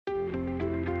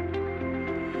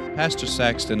Pastor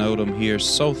Saxton Odom here.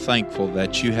 So thankful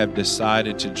that you have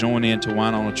decided to join in to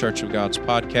Winona Church of God's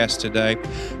podcast today.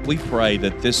 We pray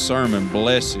that this sermon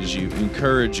blesses you,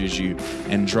 encourages you,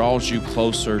 and draws you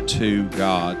closer to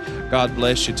God. God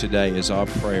bless you today is our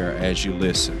prayer as you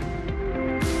listen.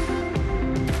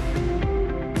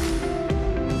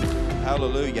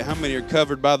 Hallelujah. How many are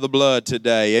covered by the blood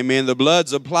today? Amen. The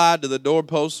blood's applied to the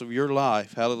doorposts of your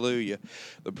life. Hallelujah.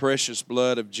 The precious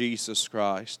blood of Jesus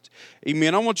Christ.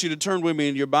 Amen. I want you to turn with me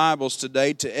in your Bibles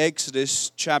today to Exodus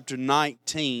chapter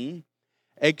 19.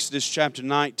 Exodus chapter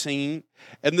 19.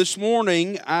 And this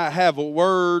morning I have a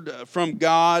word from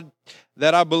God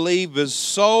that I believe is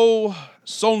so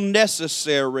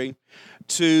necessary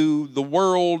to the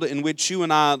world in which you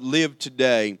and I live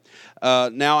today.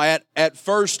 Now, at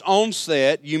first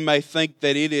onset, you may think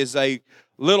that it is a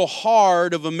little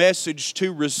hard of a message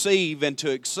to receive and to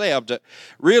accept.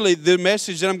 Really, the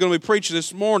message that I'm going to be preaching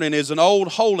this morning is an old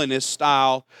holiness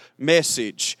style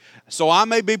message. So I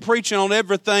may be preaching on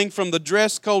everything from the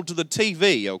dress code to the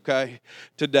TV, okay,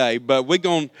 today. But we're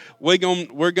going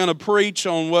to preach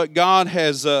on what God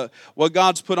has, what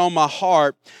God's put on my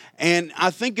heart. And I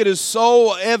think it is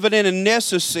so evident and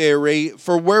necessary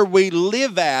for where we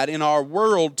live at in our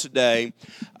world today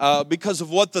because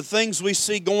of what the things we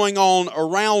see going on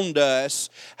around us,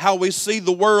 how we see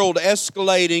the world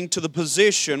escalating to the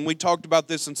position. We talked about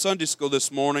this in Sunday school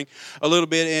this morning, a little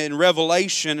bit in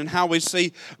Revelation, and how we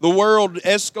see the world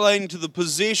escalating to the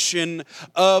position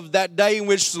of that day in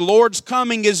which the Lord's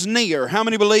coming is near. How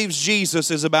many believes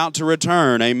Jesus is about to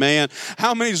return? Amen.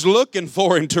 How many is looking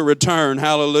for Him to return?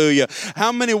 Hallelujah.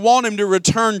 How many want Him to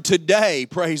return today?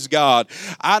 Praise God.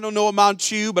 I don't know about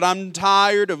you, but I'm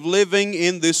tired of living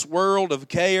in this world of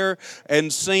care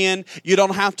and sin. You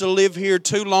don't have to live here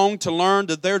too long to learn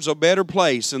that there's a better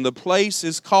place, and the place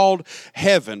is called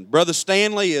heaven. Brother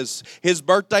Stanley is his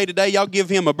birthday today. Y'all give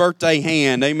him a birthday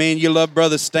hand. Amen. You love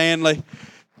Brother Stanley.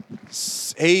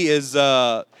 He is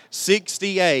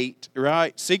 68,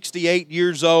 right? 68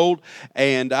 years old.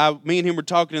 And me and him were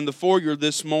talking in the foyer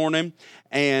this morning,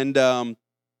 and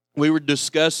we were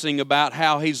discussing about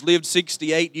how he's lived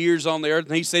 68 years on the earth,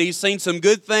 and he said he's seen some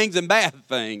good things and bad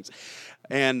things.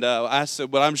 And I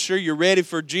said, well, I'm sure you're ready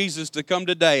for Jesus to come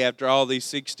today after all these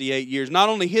 68 years. Not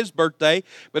only his birthday,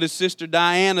 but his sister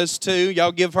Diana's too.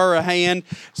 Y'all give her a hand.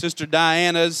 Sister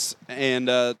Diana's,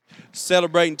 and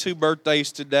celebrating 2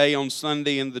 birthdays today on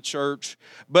Sunday in the church.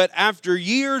 But after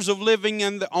years of living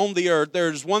on the earth,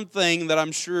 there's one thing that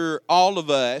I'm sure all of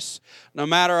us, no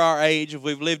matter our age, if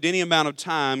we've lived any amount of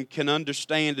time, can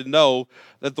understand and know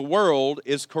that the world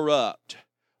is corrupt.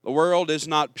 The world is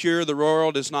not pure. The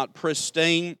world is not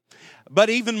pristine. But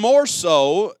even more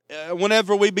so,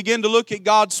 whenever we begin to look at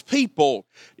God's people,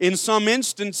 in some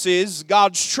instances,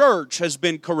 God's church has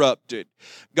been corrupted.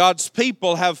 God's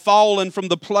people have fallen from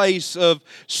the place of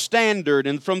standard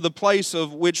and from the place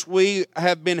of which we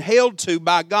have been held to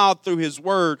by God through His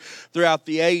Word throughout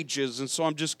the ages. And so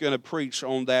I'm just going to preach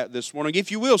on that this morning. If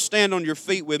you will, stand on your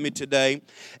feet with me today.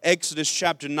 Exodus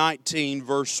chapter 19,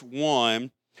 verse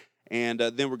 1. And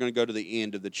then we're going to go to the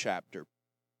end of the chapter.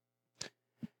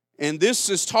 And this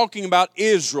is talking about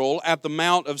Israel at the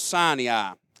Mount of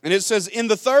Sinai. And it says, in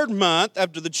the 3rd month,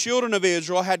 after the children of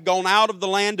Israel had gone out of the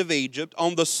land of Egypt,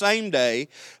 on the same day,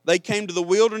 they came to the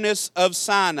wilderness of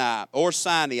Sinai, or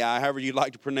Sinai, however you'd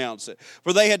like to pronounce it.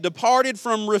 For they had departed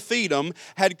from Rephidim,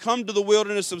 had come to the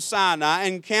wilderness of Sinai,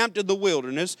 and camped in the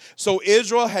wilderness. So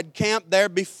Israel had camped there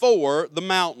before the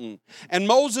mountain. And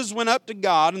Moses went up to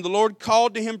God, and the Lord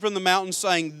called to him from the mountain,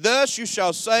 saying, thus you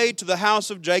shall say to the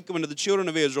house of Jacob and to the children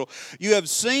of Israel, you have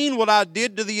seen what I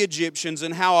did to the Egyptians,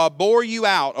 and how I bore you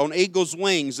out on eagle's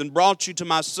wings and brought you to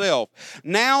myself.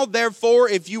 Now, therefore,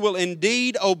 if you will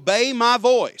indeed obey my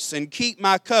voice and keep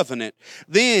my covenant,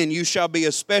 then you shall be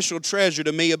a special treasure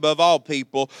to me above all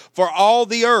people, for all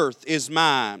the earth is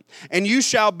mine. And you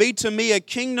shall be to me a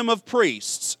kingdom of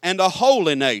priests and a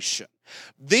holy nation.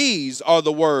 These are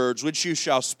the words which you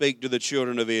shall speak to the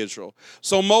children of Israel.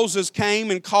 So Moses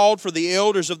came and called for the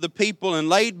elders of the people and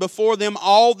laid before them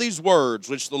all these words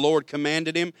which the Lord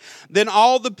commanded him. Then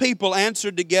all the people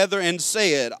answered together and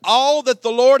said, all that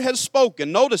the Lord has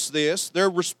spoken, notice this, their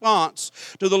response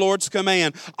to the Lord's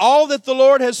command, all that the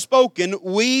Lord has spoken,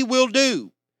 we will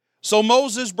do. So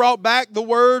Moses brought back the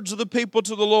words of the people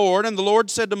to the Lord, and the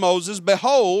Lord said to Moses,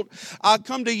 behold, I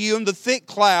come to you in the thick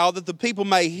cloud, that the people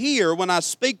may hear when I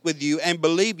speak with you and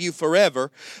believe you forever.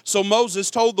 So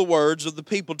Moses told the words of the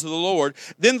people to the Lord.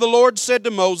 Then the Lord said to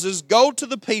Moses, go to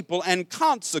the people and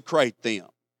consecrate them.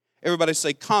 Everybody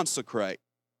say consecrate.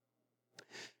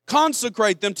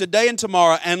 Consecrate them today and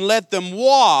tomorrow, and let them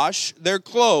wash their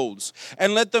clothes,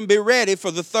 and let them be ready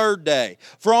for the third day.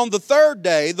 For on the third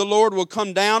day the Lord will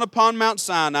come down upon Mount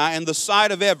Sinai in the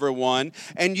sight of everyone,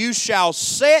 and you shall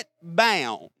set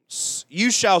bounds.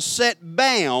 You shall set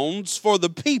bounds for the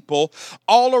people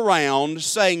all around,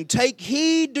 saying, take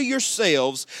heed to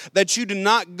yourselves that you do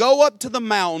not go up to the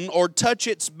mountain or touch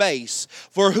its base.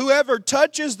 For whoever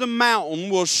touches the mountain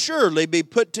will surely be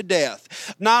put to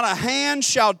death. Not a hand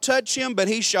shall touch him, but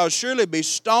he shall surely be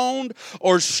stoned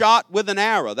or shot with an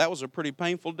arrow. That was a pretty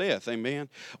painful death, amen.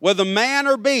 Whether man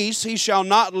or beast, he shall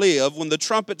not live. When the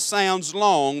trumpet sounds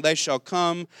long, they shall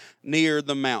come near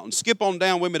the mountain. Skip on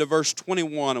down with me to verse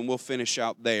 21 and we'll finish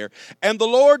out there. And the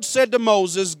Lord said to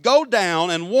Moses, go down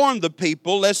and warn the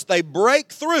people lest they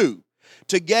break through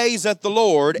to gaze at the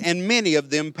Lord, and many of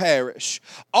them perish.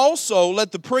 Also,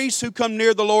 let the priests who come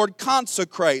near the Lord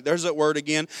consecrate, there's that word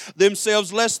again,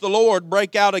 themselves, lest the Lord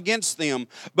break out against them.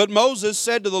 But Moses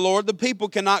said to the Lord, the people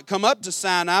cannot come up to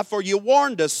Sinai, for you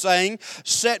warned us, saying,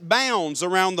 set bounds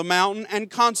around the mountain and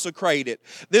consecrate it.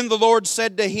 Then the Lord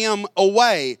said to him,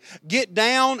 away, get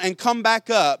down and come back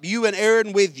up, you and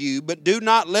Aaron with you, but do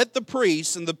not let the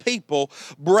priests and the people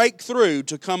break through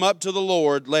to come up to the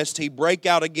Lord, lest he break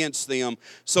out against them.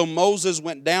 So Moses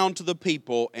went down to the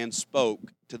people and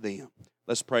spoke to them.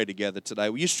 Let's pray together today.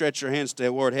 Will you stretch your hands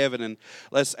toward heaven and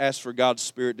let's ask for God's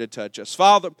Spirit to touch us.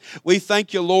 Father, we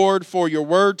thank you, Lord, for your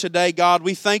word today, God.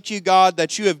 We thank you, God,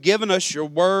 that you have given us your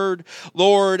word,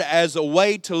 Lord, as a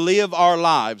way to live our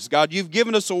lives. God, you've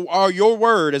given us your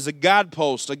word as a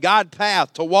guidepost, a guide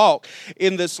path to walk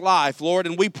in this life, Lord.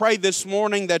 And we pray this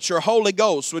morning that your Holy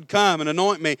Ghost would come and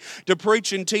anoint me to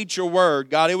preach and teach your word.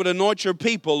 God, it would anoint your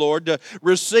people, Lord, to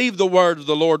receive the word of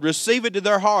the Lord, receive it to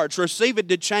their hearts, receive it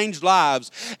to change lives.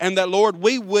 And that, Lord,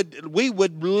 we would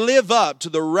live up to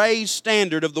the raised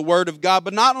standard of the Word of God.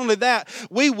 But not only that,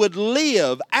 we would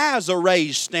live as a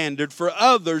raised standard for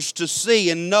others to see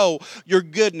and know your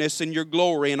goodness and your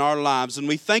glory in our lives. And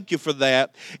we thank you for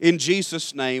that in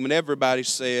Jesus' name. And everybody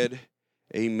said,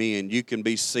 amen. You can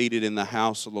be seated in the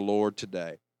house of the Lord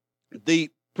today.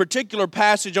 The particular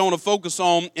passage I want to focus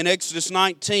on in Exodus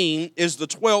 19 is the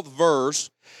 12th verse.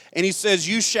 And he says,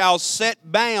 you shall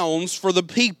set bounds for the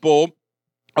people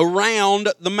around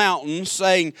the mountain,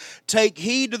 saying, take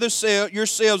heed to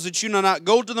yourselves that you do not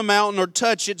go to the mountain or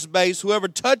touch its base. Whoever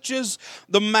touches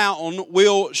the mountain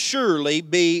will surely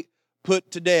be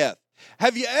put to death.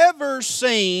 Have you ever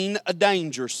seen a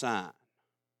danger sign?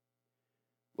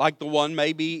 Like the one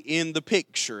maybe in the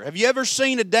picture. Have you ever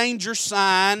seen a danger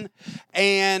sign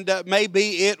and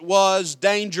maybe it was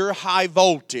danger high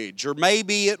voltage, or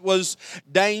maybe it was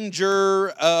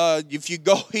danger if you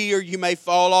go here you may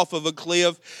fall off of a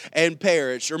cliff and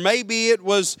perish, or maybe it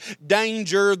was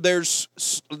danger there's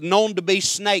known to be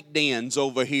snake dens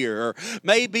over here, or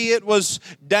maybe it was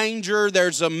danger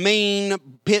there's a mean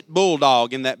pit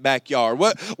bulldog in that backyard.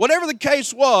 Whatever the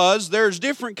case was, there's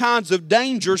different kinds of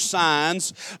danger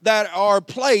signs that are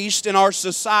placed in our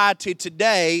society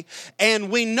today, and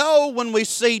we know when we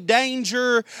see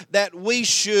danger that we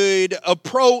should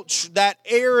approach that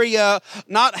area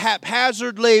not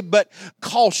haphazardly but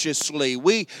cautiously.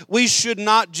 We should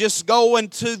not just go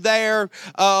into there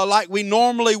like we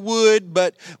normally would,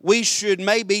 but we should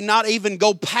maybe not even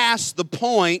go past the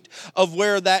point of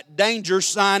where that danger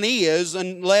sign is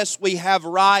unless we have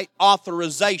right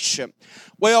authorization.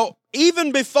 Well,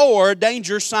 even before a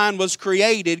danger sign was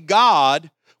created, God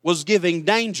was giving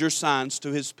danger signs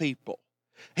to His people.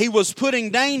 He was putting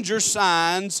danger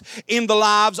signs in the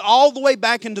lives, all the way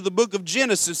back into the book of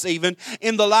Genesis even,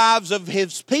 in the lives of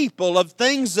His people, of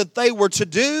things that they were to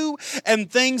do and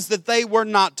things that they were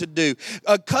not to do.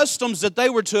 Customs that they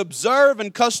were to observe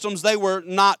and customs they were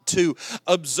not to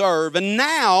observe. And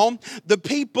now the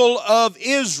people of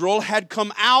Israel had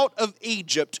come out of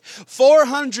Egypt.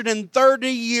 430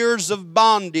 years of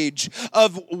bondage,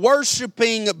 of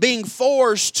worshiping, being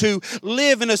forced to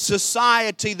live in a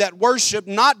society that worshiped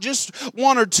not just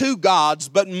one or two gods,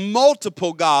 but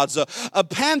multiple gods, a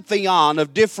pantheon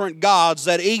of different gods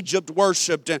that Egypt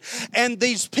worshiped. And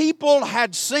these people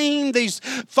had seen these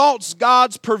false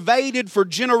gods pervaded for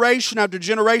generation after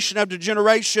generation after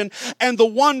generation, and the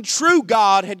one true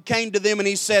God had came to them and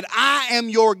He said, I am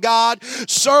your God,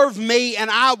 serve me,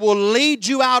 and I will lead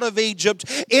you out of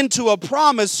Egypt into a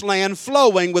promised land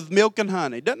flowing with milk and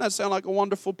honey. Doesn't that sound like a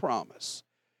wonderful promise?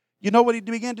 You know what He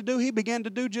began to do? He began to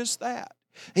do just that.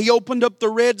 He opened up the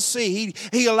Red Sea.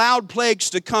 He allowed plagues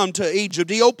to come to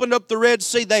Egypt. He opened up the Red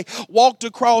Sea. They walked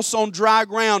across on dry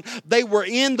ground. They were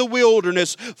in the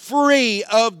wilderness, free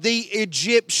of the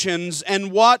Egyptians.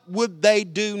 And what would they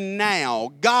do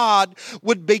now? God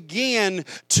would begin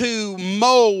to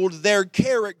mold their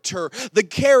character, the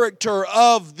character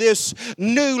of this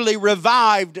newly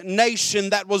revived nation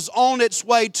that was on its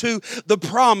way to the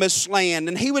promised land.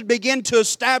 And He would begin to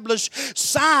establish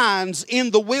signs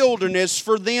in the wilderness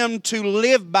for them to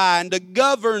live by and to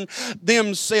govern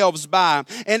themselves by.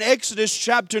 And Exodus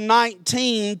chapter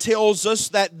 19 tells us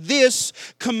that this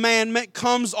commandment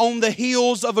comes on the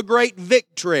heels of a great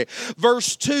victory.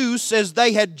 Verse 2 says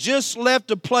they had just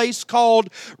left a place called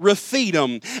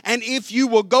Rephidim. And if you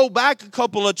will go back a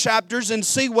couple of chapters and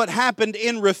see what happened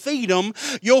in Rephidim,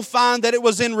 you'll find that it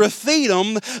was in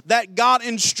Rephidim that God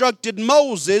instructed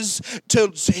Moses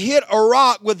to hit a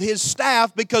rock with his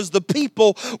staff because the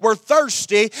people were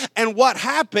thirsty. And what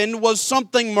happened was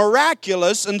something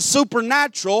miraculous and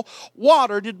supernatural.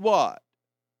 Water did what?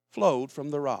 Flowed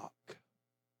from the rock.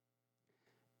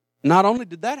 Not only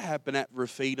did that happen at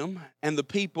Rephidim and the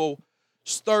people's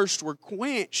thirst were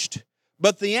quenched,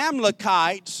 but the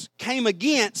Amalekites came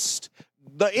against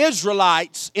the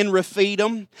Israelites in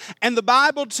Rephidim, and the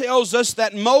Bible tells us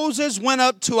that Moses went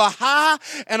up to a high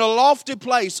and a lofty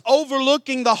place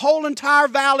overlooking the whole entire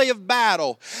valley of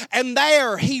battle, and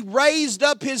there he raised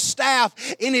up his staff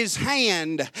in his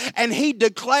hand and he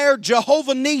declared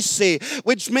Jehovah Nissi,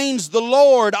 which means the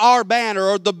Lord our banner,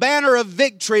 or the banner of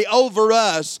victory over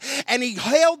us. And he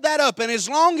held that up, and as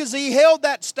long as he held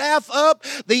that staff up,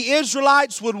 the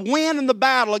Israelites would win in the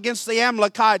battle against the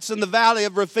Amalekites in the valley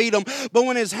of Rephidim. But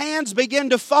when his hands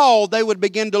began to fall, they would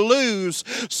begin to lose.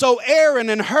 So Aaron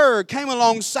and Hur came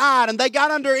alongside, and they got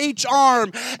under each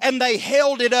arm and they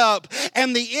held it up.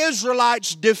 And the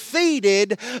Israelites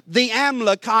defeated the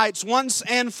Amalekites once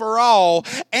and for all.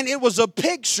 And it was a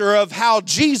picture of how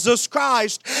Jesus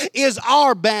Christ is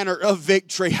our banner of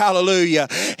victory. Hallelujah.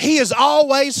 He is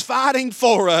always fighting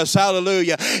for us.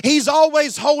 Hallelujah. He's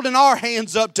always holding our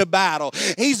hands up to battle.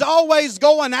 He's always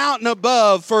going out and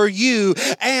above for you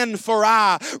and for I.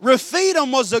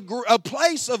 Rephidim was a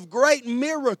place of great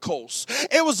miracles.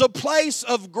 It was a place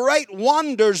of great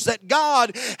wonders that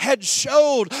God had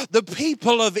showed the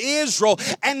people of Israel,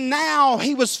 and now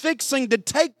He was fixing to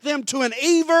take them to an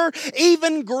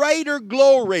even greater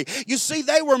glory. You see,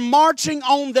 they were marching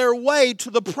on their way to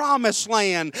the promised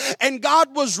land, and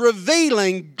God was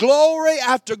revealing glory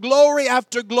after glory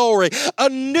after glory, a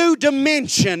new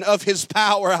dimension of His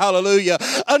power, hallelujah,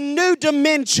 a new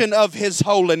dimension of His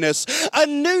holiness, a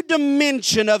new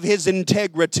dimension of His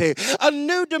integrity, a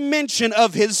new dimension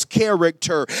of His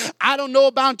character. I don't know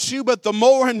about you, but the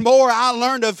more and more I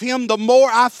learn of Him, the more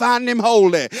I find Him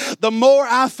holy, the more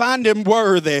I find Him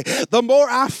worthy, the more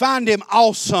I find Him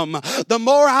awesome, the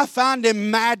more I find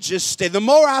Him majesty, the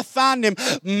more I find Him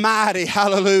mighty,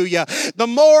 hallelujah, the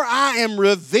more I am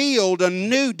revealed a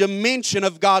new dimension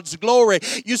of God's glory.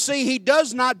 You see, He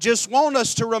does not just want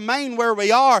us to remain where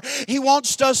we are. He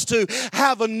wants us to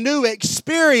have a new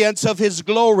experience of His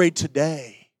glory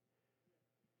today.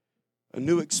 A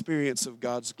new experience of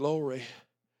God's glory.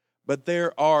 But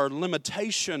there are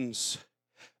limitations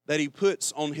that He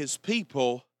puts on His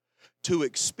people to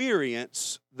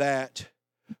experience that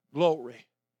glory.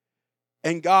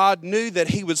 And God knew that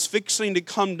He was fixing to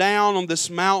come down on this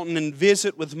mountain and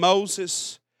visit with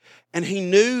Moses. And He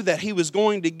knew that He was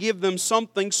going to give them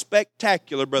something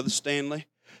spectacular, Brother Stanley.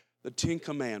 The 10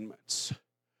 Commandments.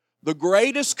 The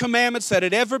greatest commandments that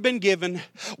had ever been given,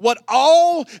 what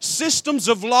all systems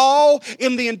of law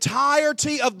in the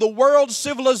entirety of the world's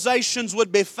civilizations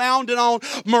would be founded on,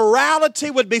 morality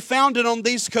would be founded on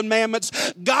these commandments.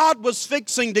 God was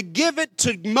fixing to give it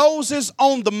to Moses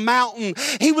on the mountain.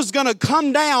 He was going to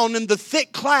come down in the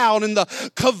thick cloud, in the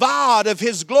kavod of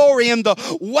His glory, in the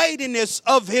weightiness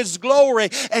of His glory,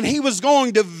 and He was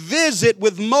going to visit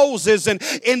with Moses and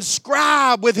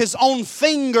inscribe with His own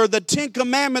finger the 10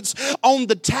 Commandments on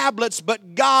the tablets.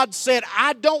 But God said,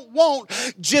 I don't want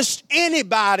just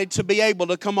anybody to be able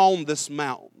to come on this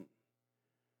mountain.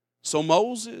 So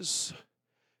Moses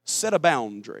set a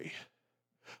boundary.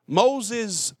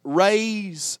 Moses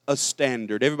raised a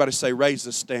standard. Everybody say, raise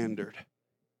a standard.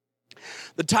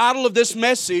 The title of this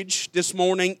message this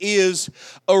morning is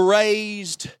A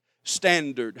Raised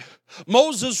standard.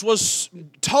 Moses was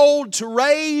told to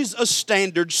raise a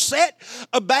standard, set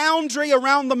a boundary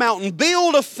around the mountain,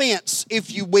 build a fence,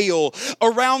 if you will,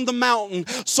 around the mountain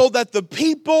so that the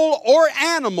people or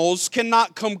animals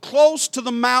cannot come close to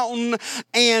the mountain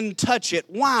and touch it.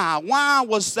 Why? Why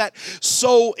was that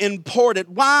so important?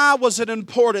 Why was it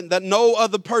important that no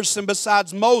other person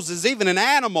besides Moses, even an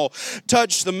animal,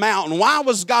 touched the mountain? Why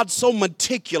was God so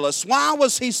meticulous? Why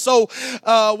was He so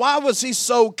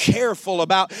careful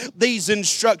about these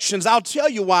instructions? I'll tell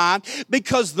you why.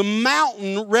 Because the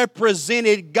mountain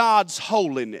represented God's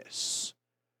holiness.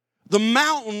 The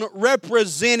mountain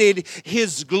represented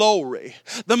His glory.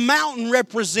 The mountain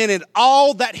represented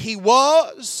all that He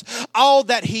was, all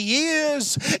that He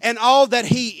is, and all that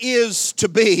He is to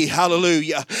be.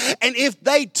 Hallelujah. And if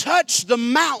they touched the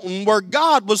mountain where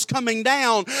God was coming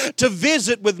down to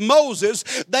visit with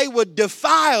Moses, they would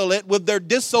defile it with their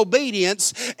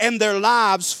disobedience and their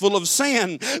lives full of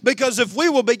sin. Because if we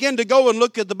will begin to go and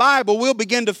look at the Bible, we'll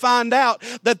begin to find out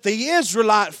that the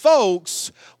Israelite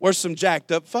folks were some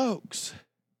jacked up folks.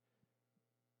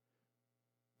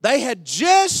 They had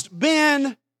just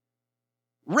been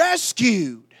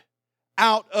rescued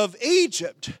out of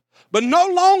Egypt, but no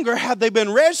longer had they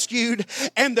been rescued,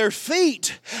 and their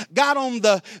feet got on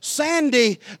the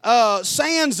sandy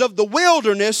sands of the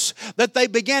wilderness, that they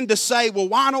began to say, well,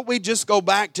 why don't we just go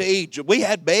back to Egypt? We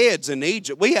had beds in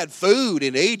Egypt. We had food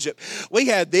in Egypt. We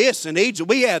had this in Egypt.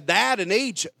 We had that in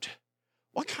Egypt.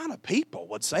 What kind of people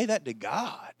would say that to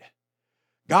God?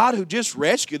 God who just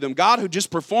rescued them. God who just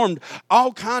performed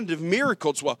all kinds of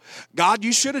miracles. Well, God,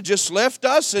 you should have just left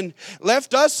us in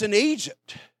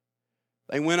Egypt.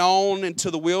 They went on into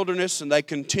the wilderness and they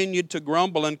continued to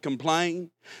grumble and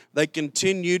complain. They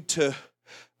continued to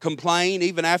complain.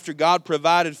 Even after God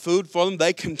provided food for them,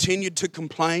 they continued to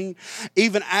complain.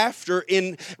 Even after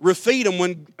in Rephidim,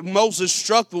 when Moses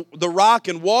struck the rock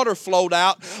and water flowed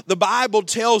out, the Bible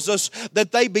tells us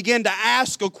that they began to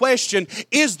ask a question: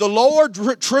 is the Lord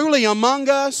truly among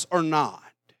us or not?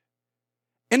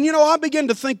 And I begin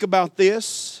to think about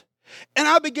this, and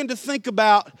I begin to think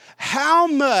about how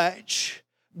much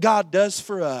God does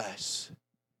for us.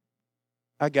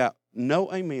 I got no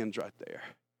amens right there.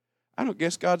 I don't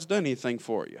guess God's done anything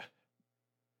for you.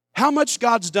 How much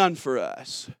God's done for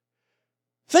us.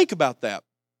 Think about that.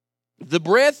 The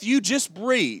breath you just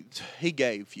breathed, He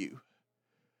gave you.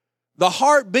 The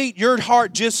heartbeat your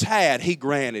heart just had, He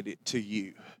granted it to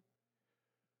you.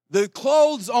 The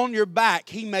clothes on your back,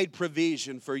 He made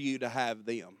provision for you to have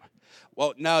them.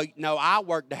 Well, no, I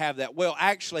worked to have that. Well,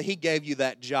 actually, He gave you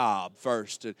that job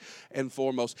first and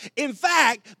foremost. In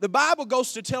fact, the Bible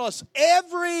goes to tell us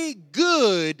every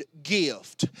good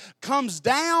gift comes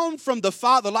down from the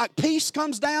Father. Like peace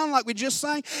comes down, like we just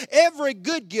sang. Every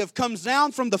good gift comes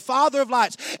down from the Father of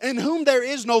lights, in whom there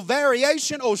is no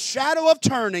variation or shadow of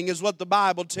turning, is what the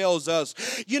Bible tells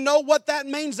us. You know what that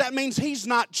means? That means He's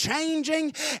not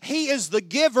changing. He is the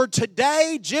giver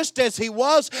today, just as He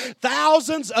was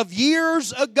thousands of years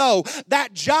ago.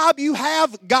 That job you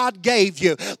have, God gave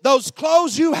you. Those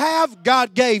clothes you have,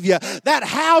 God gave you. That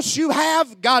house you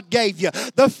have, God gave you.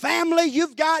 The family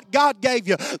you've got, God gave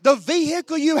you. The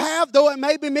vehicle you have, though it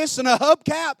may be missing a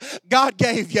hubcap, God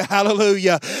gave you.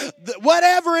 Hallelujah.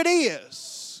 Whatever it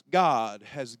is, God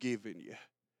has given you.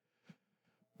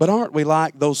 But aren't we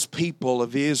like those people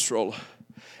of Israel?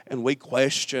 And we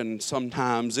question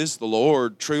sometimes, is the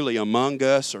Lord truly among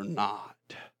us or not?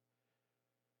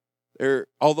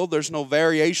 Although there's no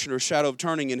variation or shadow of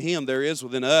turning in Him, there is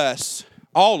within us,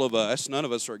 all of us, none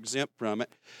of us are exempt from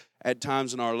it at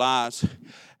times in our lives.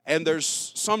 And there's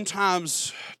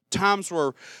sometimes times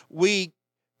where we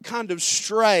kind of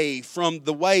stray from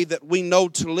the way that we know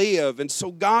to live. And so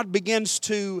God begins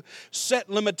to set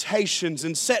limitations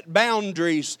and set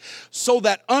boundaries so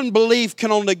that unbelief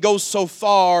can only go so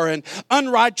far, and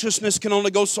unrighteousness can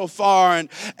only go so far,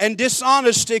 and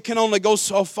dishonesty can only go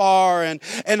so far, and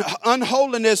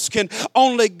unholiness can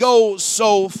only go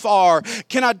so far.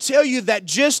 Can I tell you that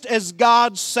just as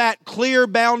God set clear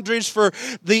boundaries for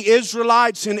the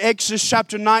Israelites in Exodus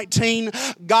chapter 19,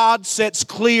 God sets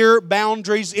clear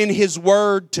boundaries in His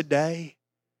Word today.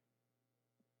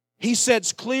 He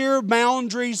sets clear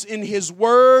boundaries in His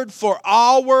Word for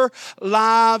our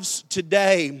lives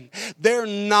today. They're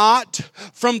not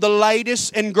from the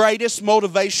latest and greatest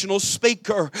motivational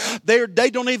speaker. They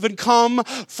don't even come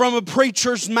from a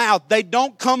preacher's mouth. They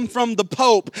don't come from the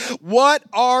Pope. What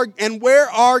are and where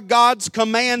are God's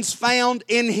commands found?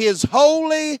 In His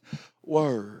holy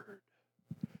Word.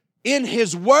 In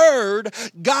His Word,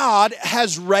 God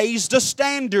has raised a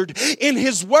standard. In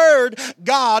His Word,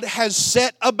 God has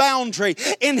set a boundary.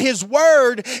 In His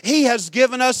Word, He has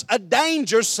given us a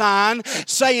danger sign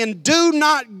saying, do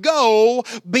not go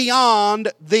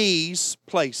beyond these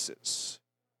places.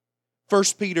 1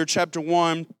 Peter chapter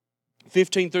 1,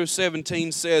 15 through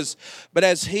 17 says, but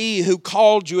as He who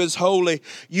called you is holy,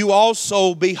 you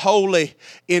also be holy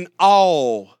in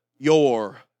all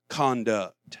your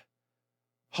conduct.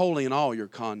 Holy in all your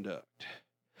conduct.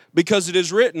 Because it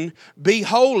is written, be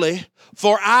holy,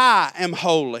 for I am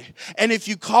holy. And if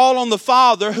you call on the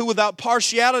Father, who without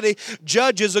partiality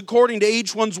judges according to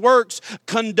each one's works,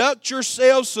 conduct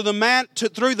yourselves through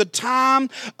the time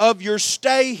of your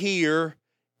stay here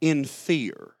in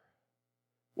fear.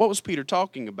 What was Peter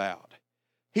talking about?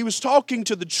 He was talking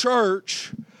to the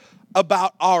church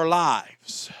about our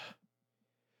lives.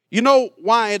 You know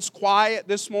why it's quiet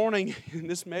this morning in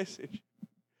this message?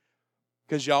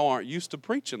 Because y'all aren't used to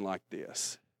preaching like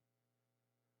this.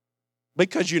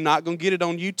 Because you're not going to get it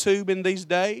on YouTube in these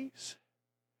days.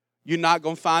 You're not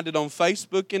going to find it on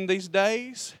Facebook in these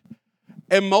days.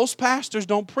 And most pastors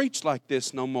don't preach like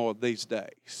this no more these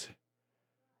days.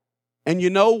 And you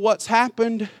know what's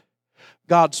happened?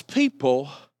 God's people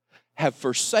have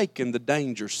forsaken the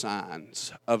danger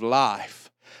signs of life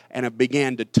and have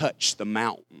began to touch the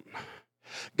mountain.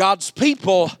 God's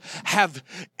people have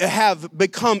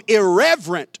become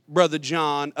irreverent, Brother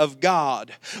John, of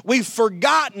God. We've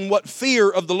forgotten what fear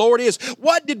of the Lord is.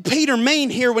 What did Peter mean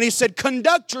here when he said,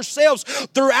 conduct yourselves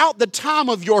throughout the time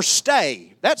of your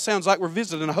stay? That sounds like we're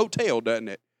visiting a hotel, doesn't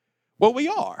it? Well, we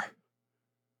are.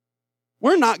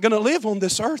 We're not going to live on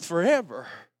this earth forever.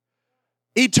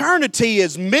 Eternity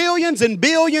is millions and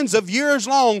billions of years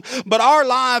long, but our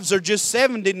lives are just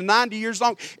 70 to 90 years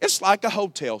long. It's like a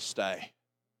hotel stay.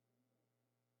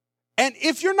 And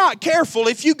if you're not careful,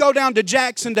 if you go down to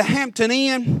Jackson to Hampton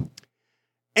Inn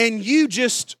and you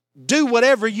just do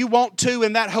whatever you want to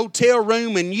in that hotel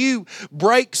room and you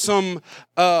break some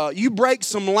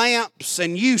lamps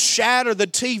and you shatter the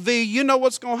TV, you know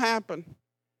what's going to happen?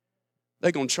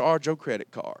 They're going to charge your credit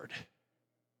card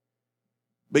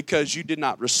because you did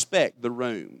not respect the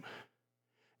room.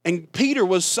 And Peter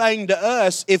was saying to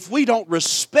us, if we don't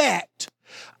respect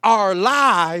our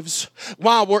lives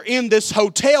while we're in this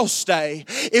hotel stay,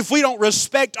 if we don't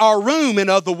respect our room, in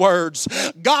other words,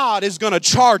 God is going to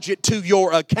charge it to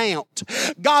your account.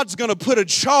 God's going to put a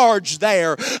charge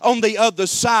there on the other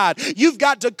side. You've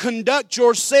got to conduct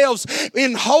yourselves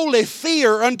in holy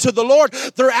fear unto the Lord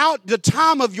throughout the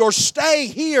time of your stay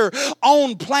here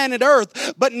on planet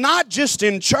Earth, but not just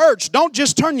in church. Don't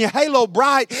just turn your halo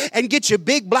bright and get your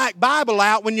big black Bible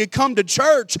out when you come to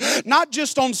church. Not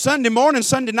just on Sunday morning,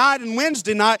 Sunday night, and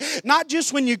Wednesday night. Not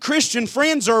just when your Christian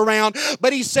friends are around,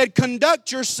 but he said,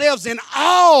 conduct yourselves in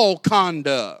all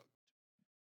conduct.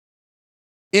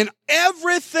 In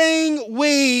everything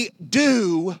we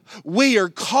do, we are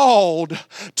called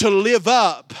to live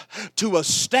up to a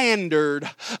standard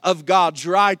of God's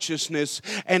righteousness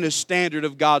and a standard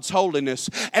of God's holiness.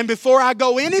 And before I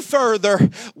go any further,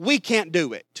 we can't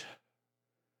do it.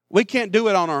 We can't do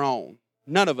it on our own.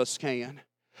 None of us can.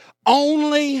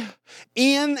 Only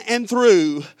in and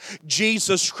through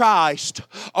Jesus Christ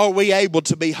are we able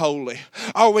to be holy.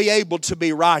 Are we able to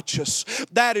be righteous?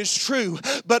 That is true.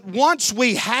 But once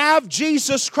we have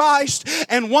Jesus Christ,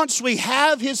 and once we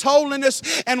have His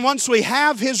holiness, and once we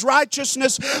have His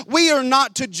righteousness, we are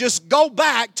not to just go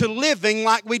back to living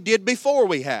like we did before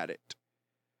we had it.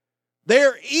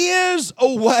 There is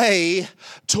a way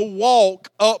to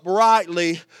walk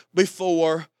uprightly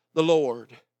before the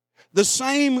Lord. The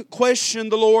same question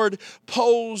the Lord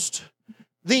posed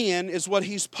then is what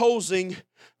He's posing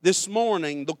this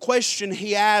morning. The question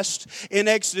He asked in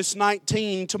Exodus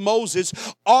 19 to Moses,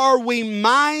 are we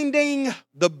minding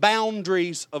the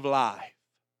boundaries of life?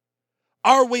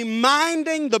 Are we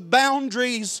minding the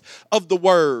boundaries of the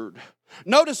Word?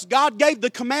 Notice God gave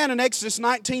the command in Exodus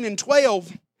 19 and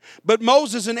 12. But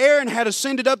Moses and Aaron had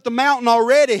ascended up the mountain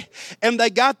already, and they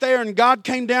got there, and God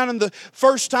came down in the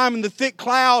first time in the thick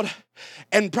cloud,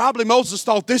 and probably Moses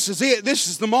thought, this is it. This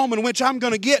is the moment in which I'm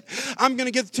going to get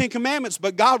the Ten Commandments.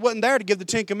 But God wasn't there to give the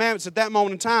Ten Commandments at that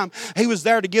moment in time. He was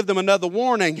there to give them another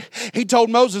warning. He told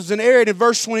Moses and Aaron in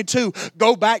verse 22,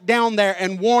 go back down there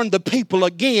and warn the people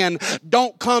again.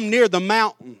 Don't come near the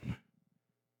mountain.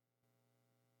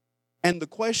 And the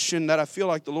question that I feel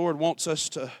like the Lord wants us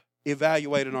to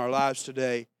evaluate in our lives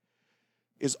today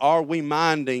is, are we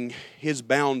minding His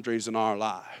boundaries in our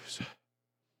lives?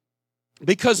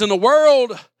 Because in a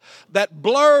world that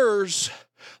blurs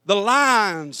the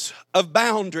lines of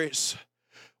boundaries,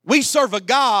 we serve a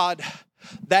God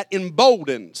that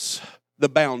emboldens the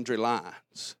boundary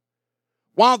lines.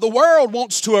 While the world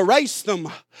wants to erase them,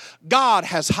 God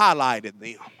has highlighted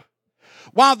them.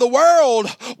 While the world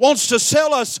wants to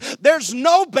sell us, there's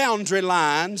no boundary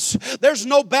lines. There's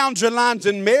no boundary lines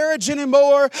in marriage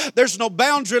anymore. There's no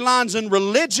boundary lines in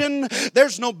religion.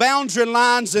 There's no boundary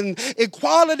lines in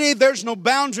equality. There's no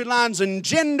boundary lines in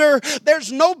gender.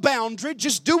 There's no boundary.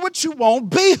 Just do what you want.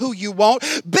 Be who you want.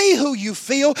 Be who you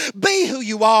feel. Be who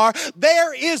you are.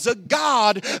 There is a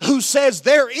God who says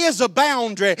there is a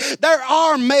boundary. There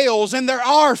are males and there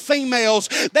are females.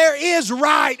 There is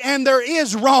right and there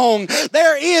is wrong.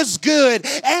 There is good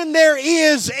and there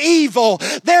is evil.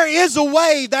 There is a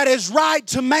way that is right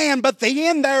to man, but the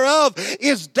end thereof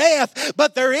is death.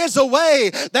 But there is a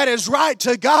way that is right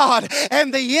to God,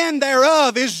 and the end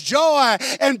thereof is joy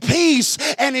and peace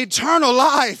and eternal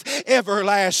life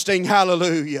everlasting.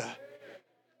 Hallelujah.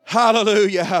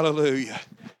 Hallelujah. Hallelujah.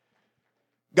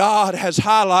 God has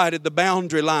highlighted the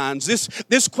boundary lines.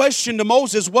 This question to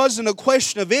Moses wasn't a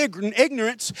question of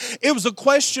ignorance. It was a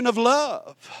question of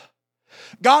love.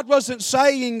 God wasn't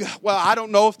saying, well, I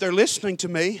don't know if they're listening to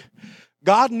me.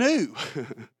 God knew.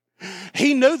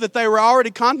 He knew that they were already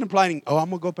contemplating, I'm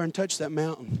going to go up there and touch that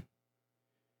mountain.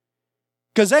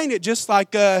 Because ain't it just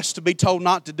like us to be told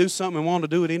not to do something and want to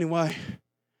do it anyway?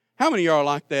 How many of y'all are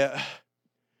like that?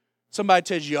 Somebody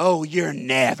tells you, you're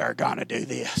never going to do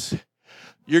this.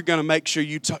 You're going to make sure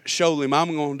you show them,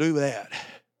 I'm going to do that.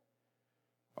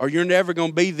 Or you're never going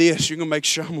to be this. You're going to make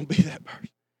sure I'm going to be that person.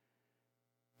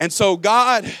 And so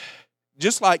God,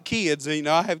 just like kids,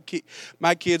 I have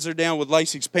my kids are down with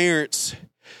Lacey's parents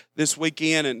this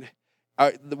weekend,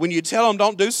 and when you tell them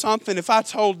don't do something, if I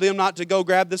told them not to go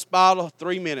grab this bottle,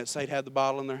 3 minutes they'd have the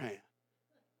bottle in their hand.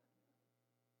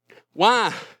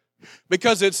 Why?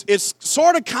 Because it's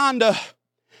sort of kind of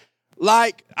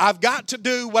like I've got to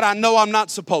do what I know I'm not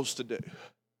supposed to do.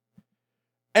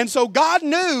 And so God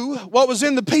knew what was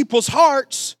in the people's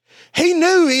hearts. He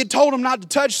knew he had told them not to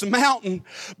touch the mountain,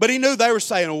 but he knew they were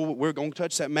saying, we're going to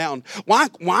touch that mountain.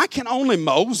 Why can only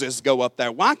Moses go up there?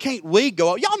 Why can't we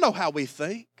go up? Y'all know how we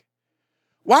think.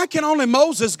 Why can only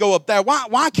Moses go up there?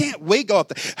 Why can't we go up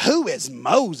there? Who is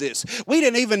Moses? We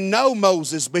didn't even know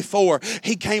Moses before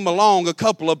he came along a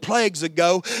couple of plagues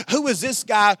ago. Who is this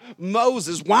guy,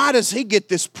 Moses? Why does he get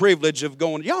this privilege of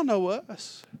going? Y'all know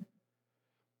us.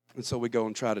 And so we go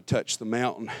and try to touch the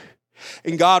mountain.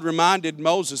 And God reminded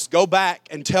Moses, go back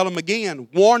and tell him again,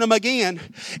 warn him again.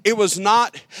 It was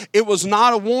not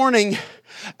a warning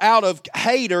out of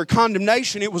hate or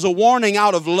condemnation. It was a warning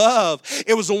out of love.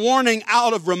 It was a warning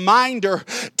out of reminder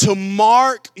to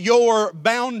mark your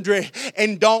boundary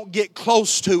and don't get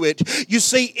close to it. You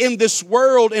see, in this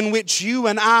world in which you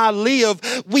and I live,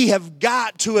 we have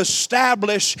got to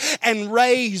establish and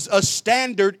raise a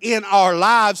standard in our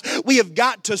lives. We have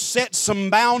got to set some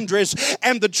boundaries.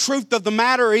 And the truth of the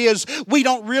matter is, we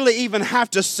don't really even have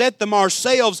to set them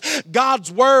ourselves.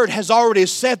 God's word has already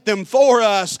set them for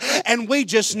us, and we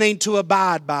just need to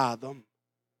abide by them.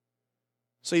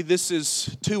 See, this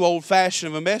is too old-fashioned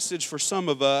of a message for some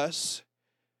of us,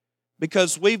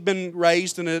 because we've been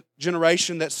raised in a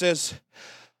generation that says,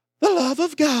 the love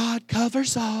of God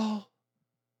covers all.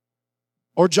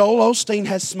 Or Joel Osteen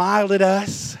has smiled at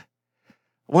us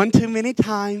one too many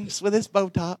times with his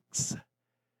Botox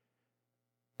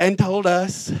and told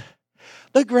us,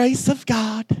 the grace of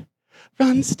God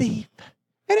runs deep.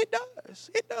 And it does.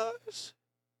 It does.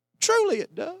 Truly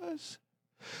it does.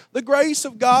 The grace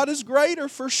of God is greater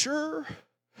for sure.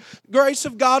 The grace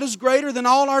of God is greater than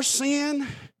all our sin.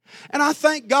 And I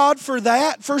thank God for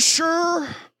that for sure.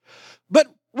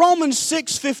 But Romans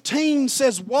 6:15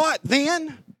 says what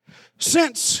then?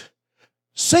 Since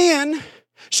sin,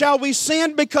 shall we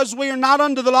sin because we are not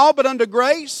under the law but under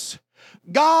grace?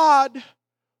 God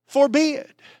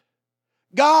forbid.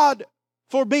 God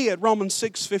forbid. Romans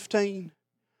 6:15.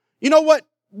 You know what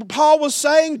Paul was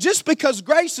saying? Just because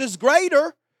grace is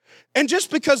greater and just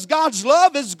because God's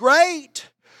love is great,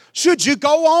 should you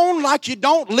go on like you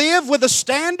don't live with a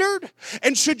standard?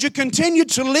 And should you continue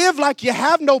to live like you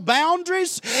have no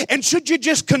boundaries? And should you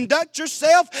just conduct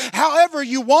yourself however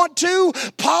you want to?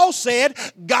 Paul said,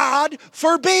 God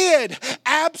forbid.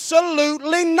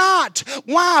 Absolutely not.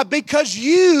 Why? Because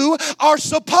you are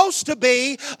supposed to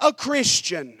be a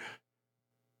Christian.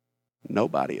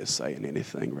 Nobody is saying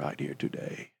anything right here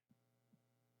today.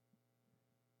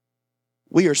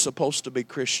 We are supposed to be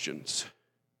Christians.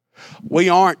 We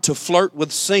aren't to flirt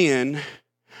with sin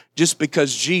just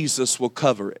because Jesus will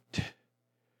cover it.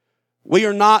 We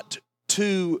are not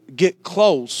to get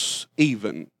close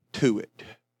even to it.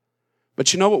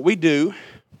 But you know what we do?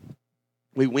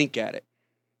 We wink at it.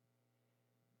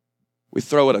 We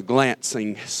throw it a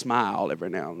glancing smile every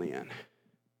now and then.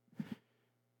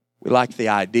 We like the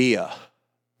idea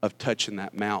of touching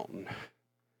that mountain.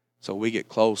 So we get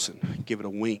close and give it a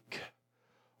wink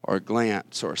or a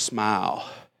glance or a smile.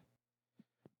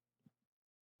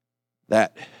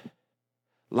 That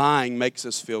lying makes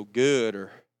us feel good,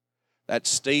 or that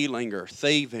stealing or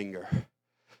thieving or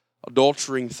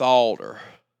adultering thought or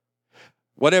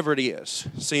whatever it is,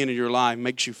 sin in your life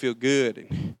makes you feel good.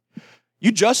 And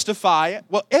you justify it.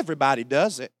 Well, everybody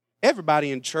does it.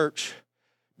 Everybody in church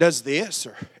does this,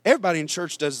 or everybody in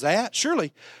church does that.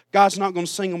 Surely God's not going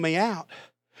to single me out.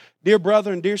 Dear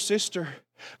brother and dear sister,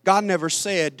 God never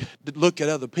said to look at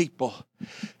other people.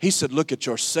 He said, look at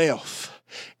yourself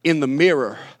in the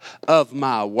mirror of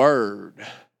my word.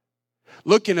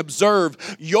 Look and observe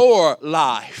your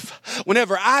life.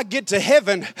 Whenever I get to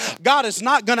heaven, God is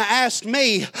not going to ask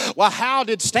me, well, how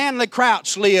did Stanley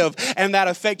Crouch live and that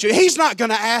affect you? He's not going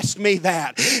to ask me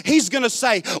that. He's going to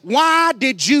say, why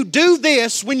did you do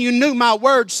this when you knew my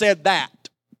word said that?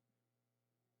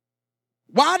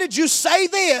 Why did you say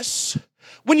this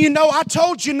when you know I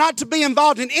told you not to be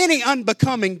involved in any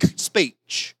unbecoming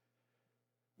speech?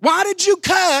 Why did you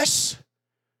cuss?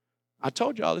 I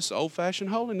told y'all this is an old-fashioned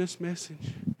holiness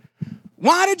message.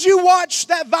 Why did you watch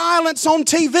that violence on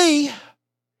TV?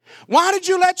 Why did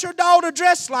you let your daughter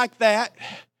dress like that?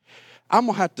 I'm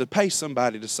going to have to pay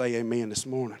somebody to say amen this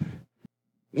morning.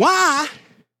 Why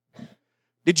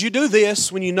did you do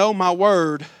this when you know my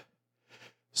word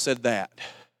said that?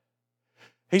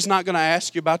 He's not going to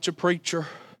ask you about your preacher.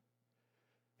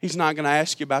 He's not going to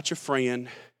ask you about your friend.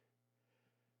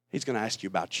 He's going to ask you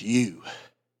about you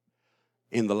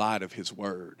in the light of His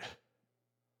word.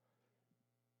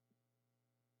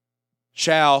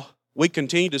 Shall we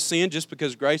continue to sin just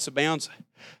because grace abounds?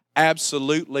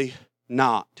 Absolutely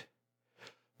not.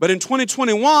 But in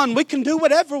 2021, we can do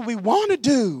whatever we want to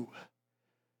do.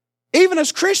 Even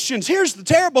as Christians, here's the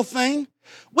terrible thing.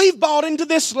 We've bought into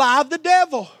this lie of the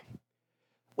devil.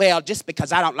 Well, just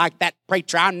because I don't like that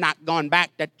preacher, I'm not going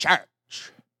back to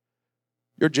church.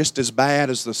 You're just as bad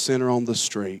as the sinner on the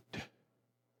street.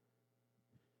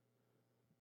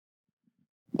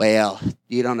 Well,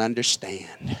 you don't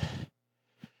understand.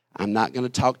 I'm not going to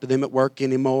talk to them at work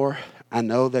anymore. I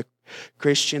know they're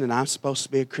Christian and I'm supposed to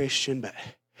be a Christian, but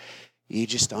you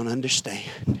just don't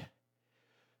understand.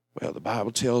 Well, the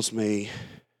Bible tells me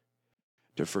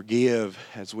to forgive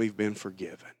as we've been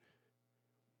forgiven.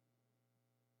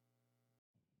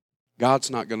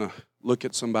 God's not going to look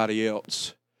at somebody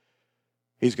else.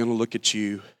 He's going to look at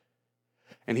you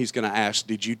and He's going to ask,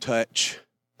 did you touch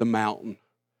the mountain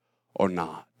or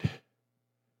not?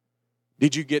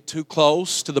 Did you get too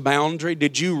close to the boundary?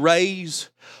 Did you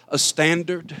raise a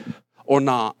standard or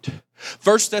not?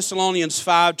 1 Thessalonians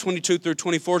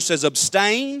 5:22-24 says,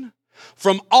 abstain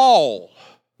from all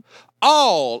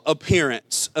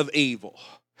appearance of evil.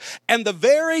 And the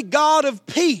very God of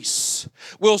peace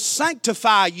will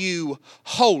sanctify you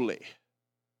wholly.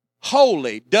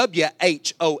 Holy, W-H-O-L-L-Y.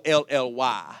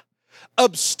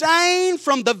 Abstain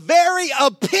from the very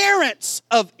appearance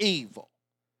of evil.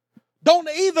 Don't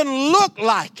even look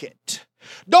like it.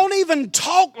 Don't even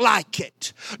talk like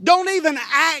it. Don't even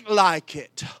act like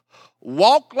it.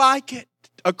 Walk like it.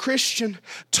 A Christian,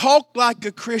 talk like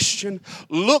a Christian,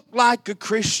 look like a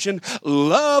Christian,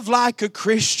 love like a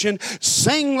Christian,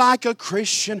 sing like a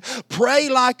Christian, pray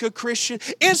like a Christian.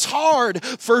 It's hard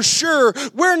for sure.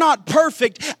 We're not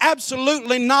perfect.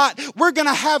 Absolutely not. We're going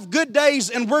to have good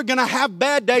days and we're going to have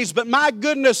bad days. But my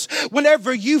goodness,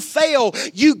 whenever you fail,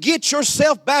 you get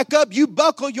yourself back up. You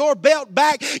buckle your belt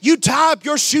back. You tie up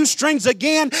your shoestrings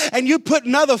again and you put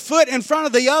another foot in front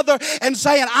of the other and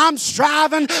saying, I'm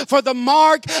striving for the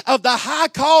mark of the high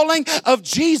calling of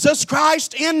Jesus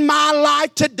Christ in my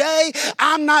life today.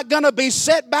 I'm not going to be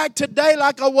set back today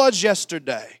like I was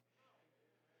yesterday.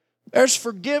 There's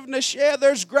forgiveness, yeah,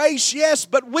 there's grace, yes,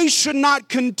 but we should not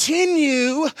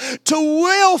continue to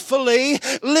willfully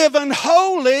live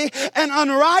unholy and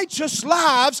unrighteous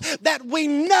lives that we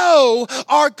know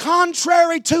are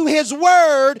contrary to His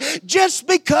word just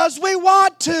because we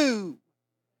want to.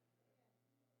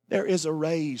 There is a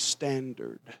raised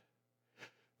standard.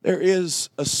 There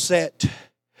is a set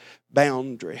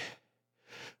boundary.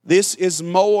 This is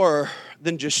more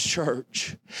than just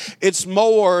church. It's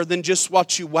more than just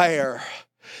what you wear.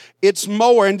 It's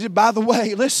more, and by the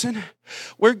way, listen,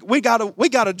 we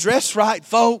gotta dress right,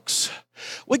 folks.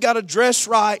 We gotta dress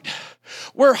right.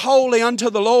 We're holy unto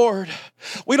the Lord.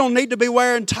 We don't need to be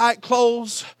wearing tight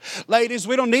clothes. Ladies,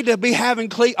 we don't need to be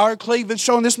having our cleavage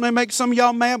showing. This may make some of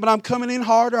y'all mad, but I'm coming in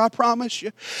harder, I promise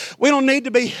you. We don't need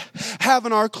to be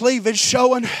having our cleavage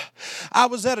showing. I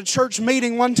was at a church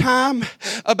meeting one time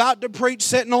about to preach,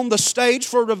 sitting on the stage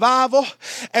for revival,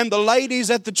 and the ladies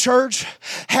at the church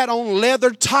had on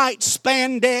leather tight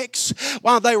spandex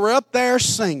while they were up there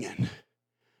singing.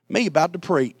 Me about to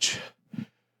preach.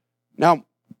 Now,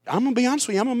 I'm going to be honest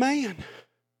with you, I'm a man.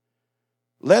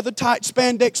 Leather tight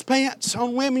spandex pants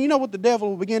on women, you know what the devil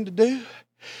will begin to do?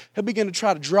 He'll begin to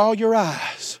try to draw your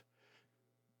eyes.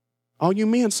 All you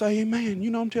men say amen. You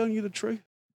know I'm telling you the truth.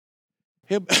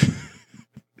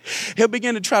 He'll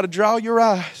begin to try to draw your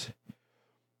eyes.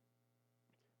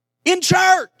 In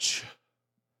church.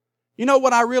 You know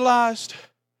what I realized?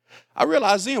 I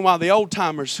realized then why the old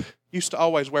timers used to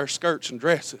always wear skirts and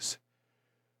dresses.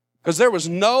 Because there was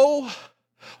no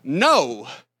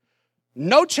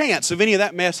chance of any of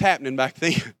that mess happening back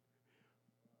then.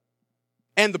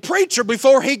 And the preacher,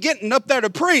 before he getting up there to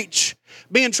preach,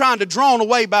 being trying to drawn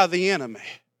away by the enemy.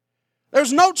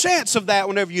 There's no chance of that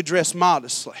whenever you dress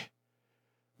modestly.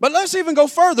 But let's even go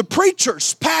further.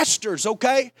 Preachers, pastors,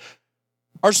 okay,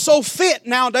 are so fit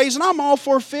nowadays, and I'm all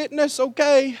for fitness,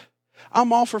 okay?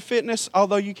 I'm all for fitness,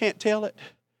 although you can't tell it.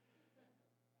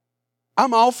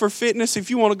 I'm all for fitness. If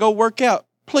you want to go work out,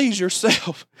 please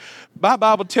yourself. My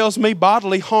Bible tells me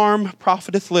bodily harm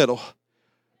profiteth little.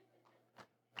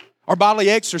 Or bodily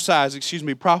exercise,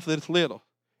 profiteth little.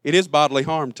 It is bodily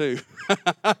harm too.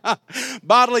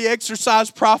 Bodily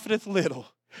exercise profiteth little.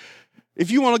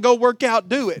 If you want to go work out,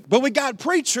 do it. But we got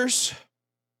preachers,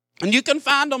 and you can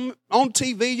find them on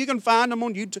TV, you can find them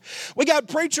on YouTube. We got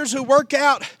preachers who work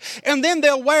out, and then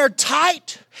they'll wear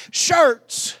tight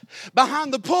shirts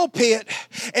behind the pulpit,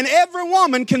 and every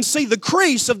woman can see the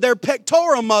crease of their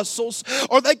pectoral muscles,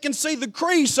 or they can see the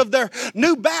crease of their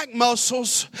new back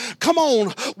muscles. Come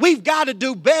on, we've got to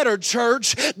do better,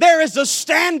 church. There is a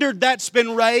standard that's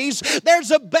been raised.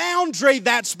 There's a boundary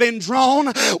that's been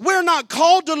drawn. We're not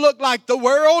called to look like the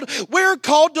world. We're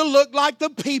called to look like the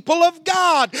people of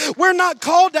God. We're not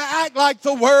called to act like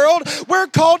the world. We're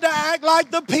called to act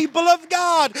like the people of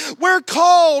God. We're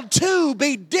called to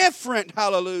be different.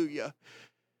 Hallelujah.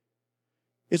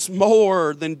 It's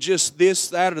more than just this,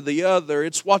 that, or the other.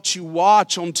 It's what you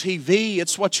watch on TV.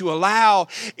 It's what you allow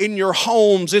in your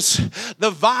homes. It's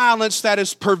the violence that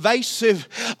is pervasive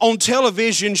on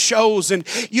television shows. And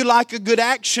you like a good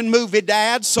action movie,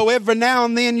 Dad, so every now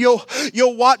and then you'll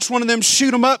watch one of them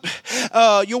shoot 'em up.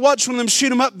 You'll watch one of them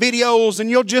shoot 'em up videos, and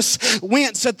you'll just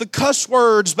wince at the cuss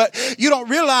words. But you don't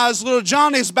realize little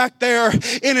Johnny's back there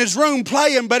in his room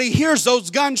playing, but he hears those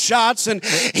gunshots and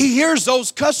he hears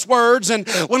those cuss words. And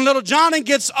when little Johnny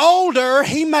gets older,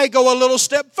 he may go a little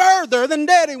step further than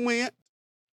Daddy went.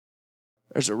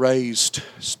 There's a raised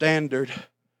standard.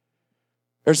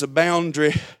 There's a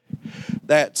boundary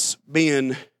that's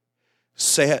being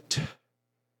set.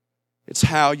 It's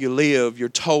how you live your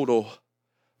total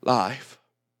life.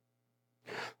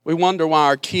 We wonder why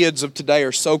our kids of today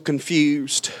are so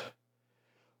confused.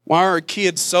 Why are our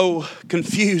kids so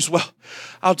confused? Well,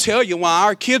 I'll tell you why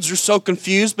our kids are so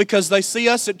confused, because they see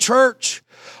us at church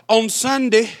on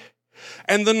Sunday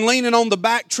and then leaning on the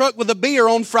back truck with a beer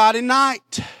on Friday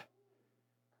night.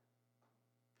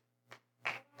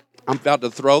 I'm about to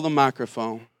throw the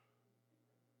microphone.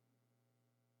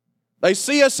 They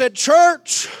see us at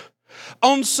church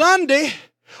on Sunday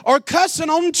or cussing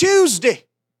on Tuesday.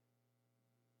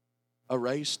 A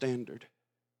raised standard.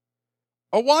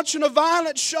 Or watching a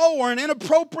violent show or an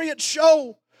inappropriate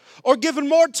show, or giving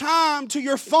more time to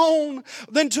your phone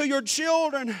than to your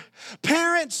children.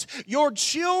 Parents, your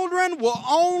children will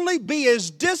only be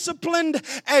as disciplined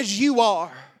as you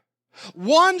are.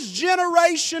 One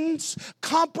generation's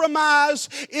compromise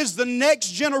is the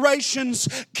next generation's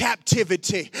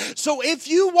captivity. So if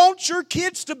you want your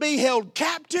kids to be held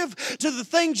captive to the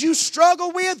things you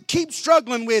struggle with, keep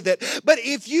struggling with it. But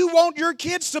if you want your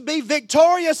kids to be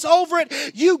victorious over it,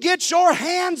 you get your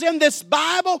hands in this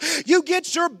Bible, you get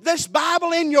this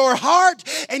Bible in your heart,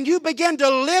 and you begin to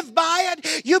live by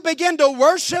it, you begin to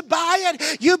worship by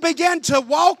it, you begin to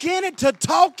walk in it, to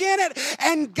talk in it,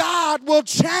 and God will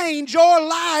change your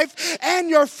life and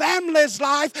your family's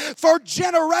life for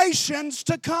generations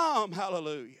to come.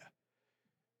 Hallelujah.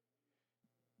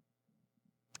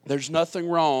 There's nothing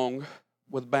wrong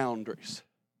with boundaries.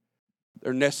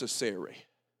 They're necessary.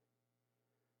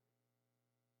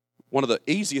 One of the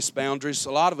easiest boundaries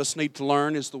a lot of us need to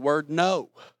learn is the word no.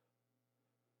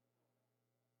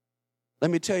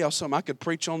 Let me tell y'all something. I could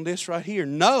preach on this right here.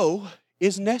 No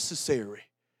is necessary.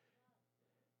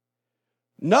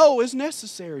 No is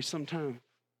necessary sometimes.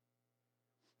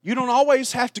 You don't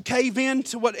always have to cave in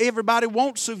to what everybody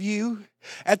wants of you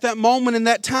at that moment in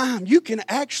that time. You can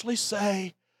actually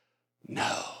say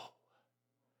no.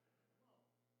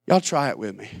 Y'all try it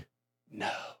with me. No.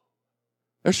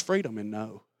 There's freedom in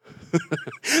no.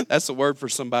 That's a word for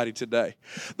somebody today.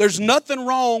 There's nothing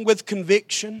wrong with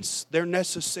convictions. They're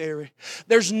necessary.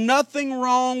 There's nothing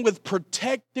wrong with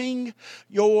protecting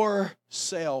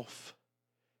yourself.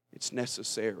 It's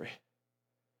necessary.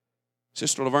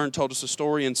 Sister Laverne told us a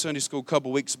story in Sunday school a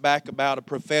couple weeks back about a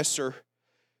professor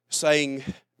saying,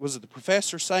 was it the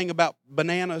professor saying about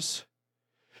bananas?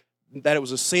 That it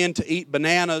was a sin to eat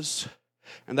bananas.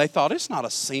 And they thought, it's not a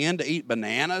sin to eat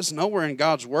bananas. Nowhere in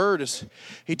God's Word is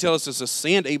He tells us it's a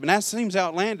sin to eat bananas. Seems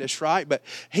outlandish, right? But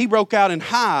he broke out in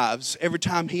hives every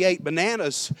time he ate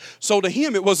bananas. So to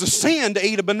him, it was a sin to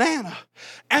eat a banana.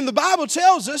 And the Bible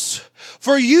tells us,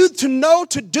 for you to know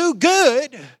to do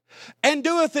good and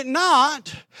doeth it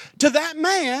not, to that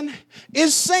man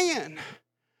is sin.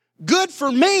 Good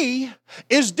for me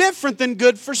is different than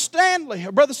good for Stanley,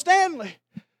 or Brother Stanley.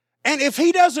 And if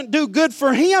he doesn't do good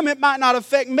for him, it might not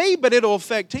affect me, but it'll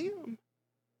affect him.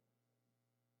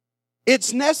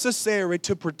 It's necessary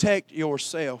to protect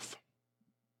yourself.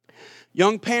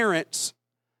 Young parents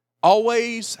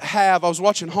always have, I was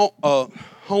watching what's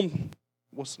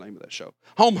the name of that show?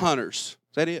 Home Hunters.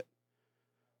 Is that it?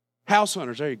 House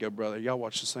Hunters. There you go, brother. Y'all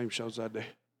watch the same shows I do.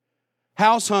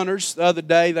 House Hunters, the other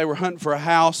day, they were hunting for a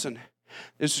house, and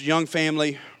this is a young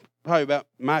family, probably about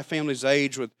my family's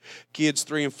age, with kids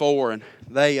 3 and 4, and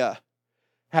they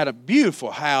had a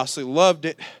beautiful house. They loved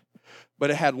it, but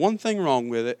it had one thing wrong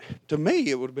with it. To me,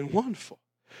 it would have been wonderful.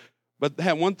 But it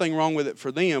had one thing wrong with it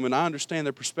for them, and I understand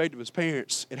their perspective as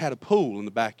parents. It had a pool in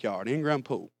the backyard, an in-ground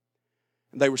pool.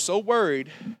 And they were so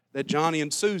worried that Johnny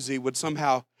and Susie would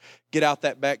somehow get out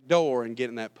that back door and get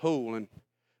in that pool, and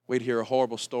we'd hear a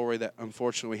horrible story that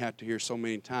unfortunately we have to hear so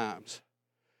many times.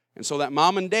 And so that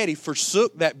mom and daddy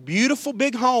forsook that beautiful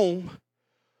big home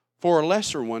for a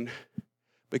lesser one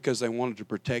because they wanted to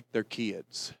protect their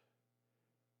kids.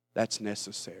 That's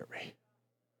necessary.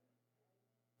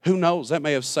 Who knows? That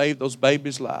may have saved those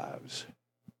babies' lives.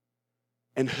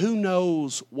 And who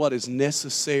knows what is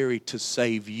necessary to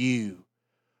save you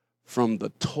from the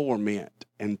torment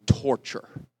and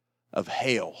torture of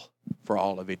hell for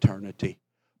all of eternity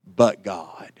but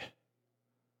God.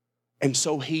 And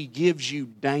so He gives you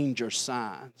danger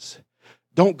signs.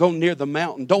 Don't go near the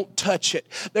mountain. Don't touch it.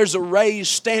 There's a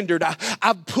raised standard.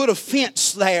 I've put a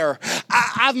fence there.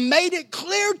 I've made it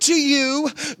clear to you,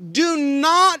 do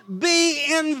not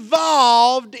be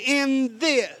involved in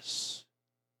this.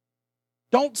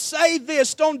 Don't say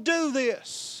this. Don't do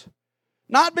this.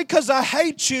 Not because I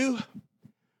hate you,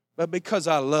 but because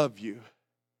I love you.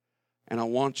 And I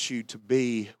want you to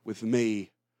be with me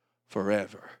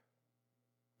forever.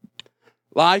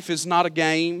 Life is not a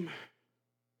game.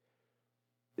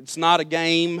 It's not a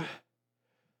game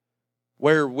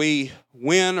where we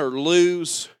win or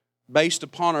lose based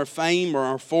upon our fame or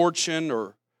our fortune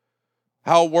or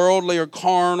how worldly or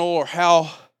carnal or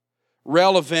how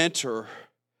relevant or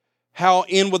how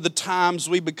in with the times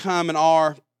we become and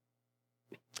are.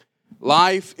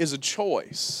 Life is a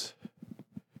choice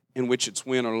in which it's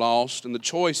win or lost, and the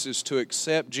choice is to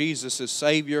accept Jesus as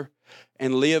Savior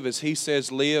and live as He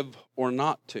says live or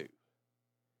not to.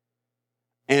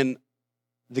 And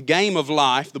the game of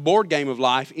life, the board game of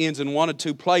life, ends in one of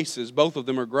two places. Both of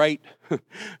them are great,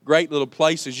 great little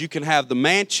places. You can have the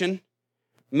mansion,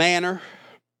 manor,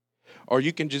 or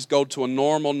you can just go to a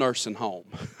normal nursing home.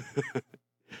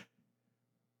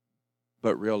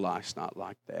 But real life's not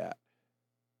like that.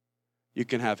 You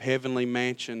can have heavenly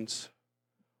mansions,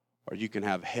 or you can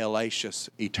have hellacious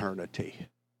eternity.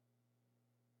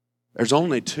 There's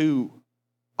only two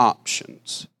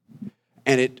options.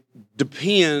 And it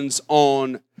depends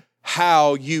on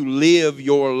how you live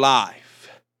your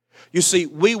life. You see,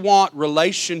 we want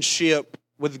relationship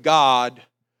with God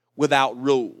without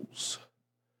rules.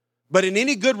 But in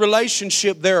any good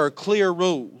relationship, there are clear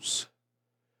rules.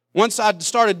 Once I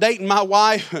started dating my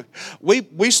wife,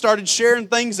 we started sharing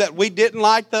things that we didn't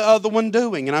like the other one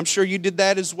doing. And I'm sure you did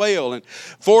that as well. And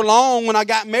for long, when I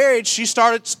got married, she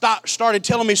started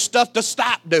telling me stuff to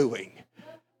stop doing.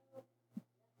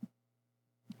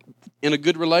 In a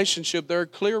good relationship, there are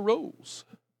clear rules.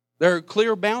 There are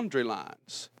clear boundary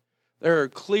lines. There are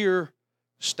clear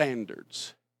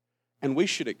standards. And we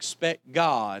should expect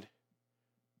God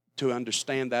to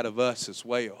understand that of us as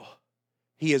well.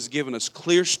 He has given us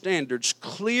clear standards,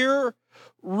 clear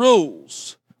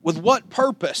rules. With what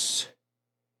purpose?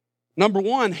 Number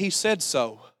one, He said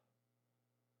so.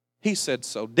 He said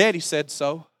so. Daddy said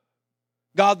so.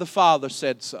 God the Father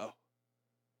said so.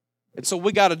 And so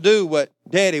we got to do what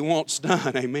Daddy wants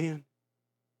done. Amen.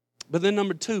 But then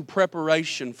number 2,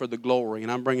 preparation for the glory.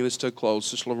 And I'm bringing this to a close.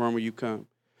 Sister Laverne, will you come?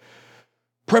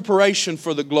 Preparation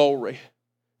for the glory.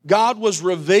 God was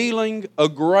revealing a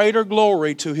greater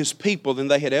glory to His people than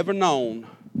they had ever known.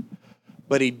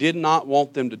 But He did not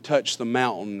want them to touch the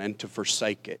mountain and to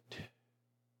forsake it.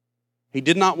 He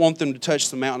did not want them to touch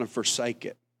the mountain and forsake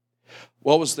it.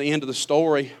 What was the end of the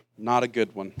story? Not a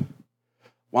good one.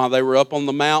 While they were up on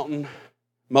the mountain,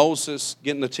 Moses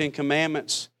getting the 10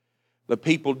 Commandments, the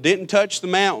people didn't touch the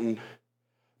mountain,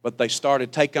 but they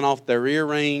started taking off their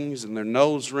earrings and their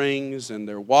nose rings and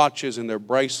their watches and their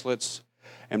bracelets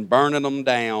and burning them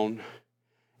down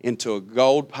into a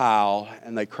gold pile,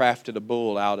 and they crafted a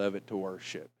bull out of it to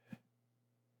worship.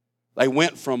 They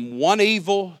went from one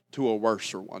evil to a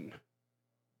worser one.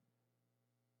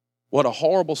 What a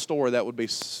horrible story that would be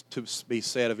to be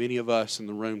said of any of us in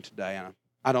the room today.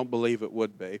 I don't believe it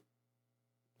would be.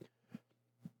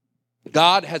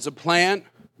 God has a plan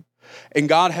and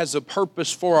God has a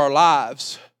purpose for our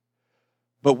lives,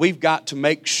 but we've got to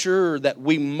make sure that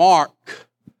we mark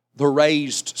the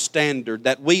raised standard,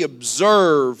 that we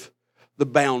observe the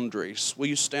boundaries. Will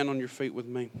you stand on your feet with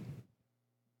me?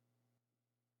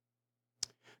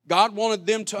 God wanted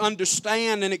them to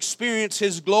understand and experience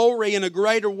His glory in a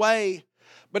greater way,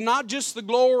 but not just the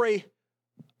glory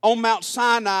on Mount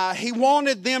Sinai. He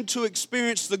wanted them to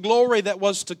experience the glory that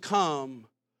was to come,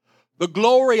 the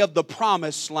glory of the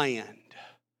promised land.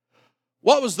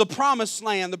 What was the promised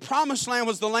land? The promised land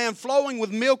was the land flowing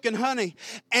with milk and honey.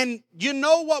 And you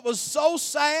know what was so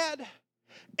sad?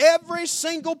 Every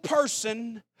single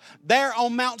person there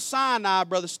on Mount Sinai,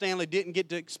 Brother Stanley, didn't get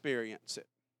to experience it.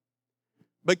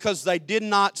 Because they did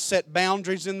not set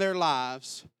boundaries in their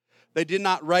lives. They did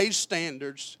not raise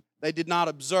standards. They did not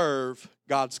observe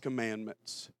God's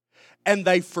commandments. And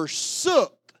they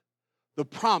forsook the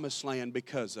promised land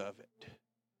because of it.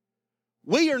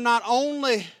 We are not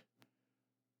only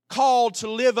called to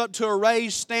live up to a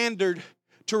raised standard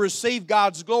to receive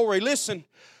God's glory. Listen,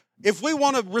 if we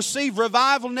want to receive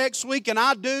revival next week, and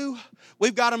I do,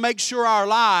 we've got to make sure our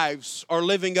lives are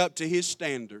living up to His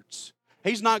standards.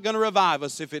 He's not going to revive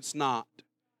us if it's not.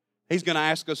 He's going to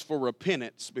ask us for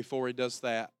repentance before He does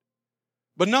that.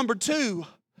 But number 2,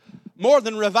 more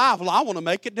than revival, I want to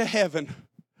make it to heaven.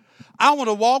 I want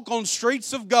to walk on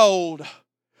streets of gold.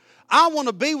 I want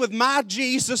to be with my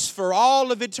Jesus for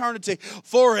all of eternity,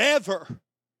 forever.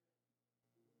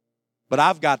 But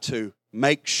I've got to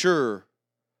make sure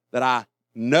that I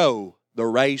know the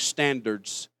raised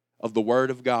standards of the Word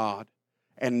of God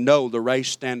and know the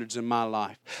raised standards in my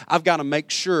life. I've got to make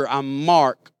sure I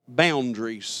mark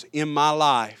boundaries in my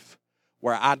life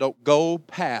where I don't go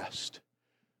past,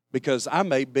 because I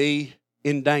may be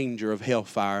in danger of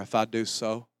hellfire if I do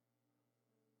so.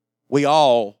 We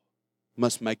all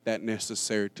must make that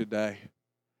necessary today.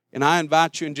 And I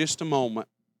invite you in just a moment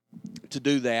to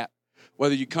do that.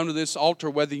 Whether you come to this altar,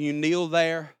 whether you kneel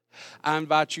there, I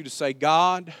invite you to say,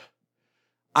 God,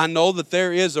 I know that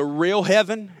there is a real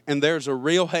heaven and there's a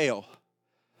real hell.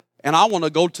 And I want to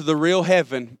go to the real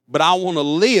heaven, but I want to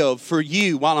live for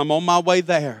you while I'm on my way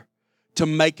there to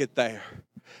make it there.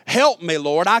 Help me,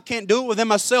 Lord. I can't do it within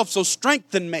myself, so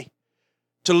strengthen me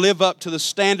to live up to the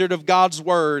standard of God's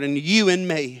Word and you and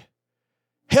me.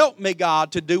 Help me,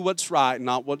 God, to do what's right,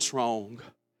 not what's wrong.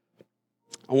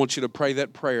 I want you to pray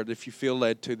that prayer if you feel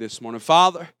led to this morning.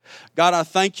 Father, God, I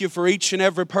thank you for each and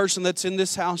every person that's in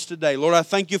this house today. Lord, I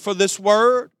thank you for this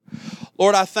word.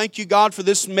 Lord, I thank you, God, for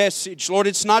this message. Lord,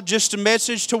 it's not just a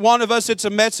message to one of us, it's a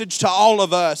message to all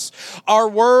of us. Our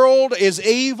world is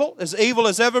evil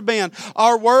as ever been.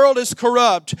 Our world is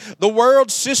corrupt. The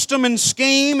world system and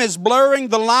scheme is blurring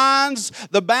the lines,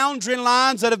 the boundary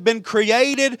lines that have been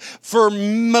created for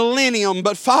millennium.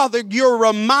 But Father, you're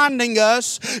reminding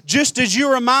us, just as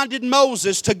you reminded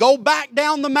Moses, to go back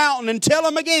down the mountain and tell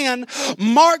him again,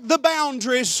 mark the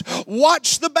boundaries,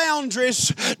 watch the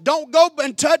boundaries, don't go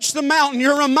and touch the mountain.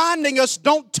 You're reminding us,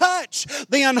 don't touch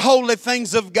the unholy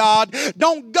things of God.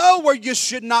 Don't go where you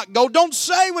should not go. Don't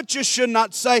say what you should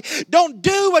not say. Don't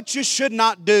do what you should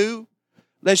not do,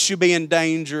 lest you be in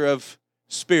danger of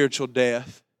spiritual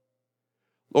death.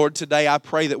 Lord, today I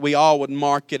pray that we all would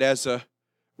mark it as a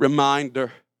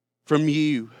reminder from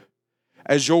you,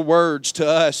 as your words to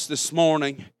us this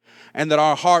morning, and that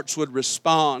our hearts would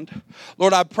respond.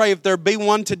 Lord, I pray if there be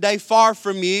one today far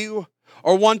from you,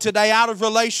 or one today out of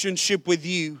relationship with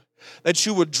you, that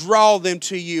you would draw them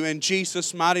to you in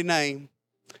Jesus' mighty name.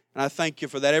 And I thank you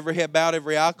for that. Every head bowed,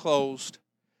 every eye closed.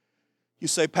 You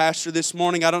say, Pastor, this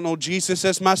morning I don't know Jesus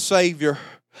as my Savior.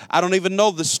 I don't even know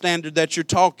the standard that you're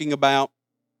talking about.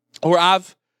 Or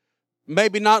I've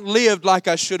maybe not lived like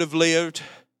I should have lived.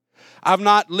 I've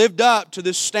not lived up to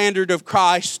this standard of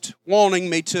Christ wanting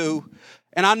me to.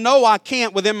 And I know I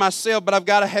can't within myself, but I've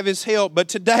got to have His help. But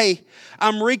today,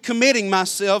 I'm recommitting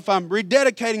myself. I'm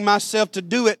rededicating myself to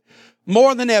do it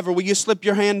more than ever. Will you slip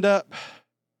your hand up?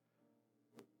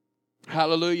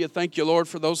 Hallelujah. Thank you, Lord,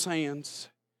 for those hands.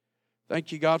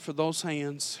 Thank you, God, for those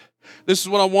hands. This is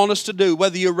what I want us to do.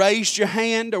 Whether you raised your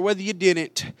hand or whether you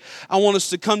didn't, I want us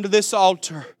to come to this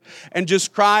altar and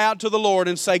just cry out to the Lord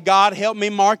and say, God, help me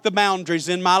mark the boundaries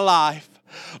in my life.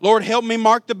 Lord, help me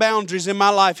mark the boundaries in my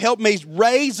life. Help me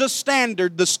raise a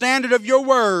standard, the standard of your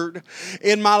word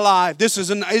in my life. This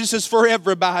is for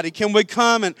everybody. Can we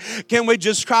come and can we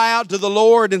just cry out to the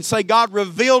Lord and say, God,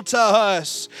 reveal to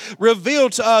us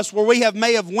where we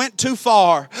may have went too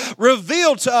far.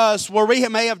 Reveal to us where we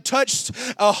may have touched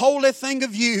a holy thing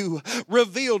of you.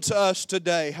 Reveal to us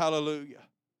today. Hallelujah.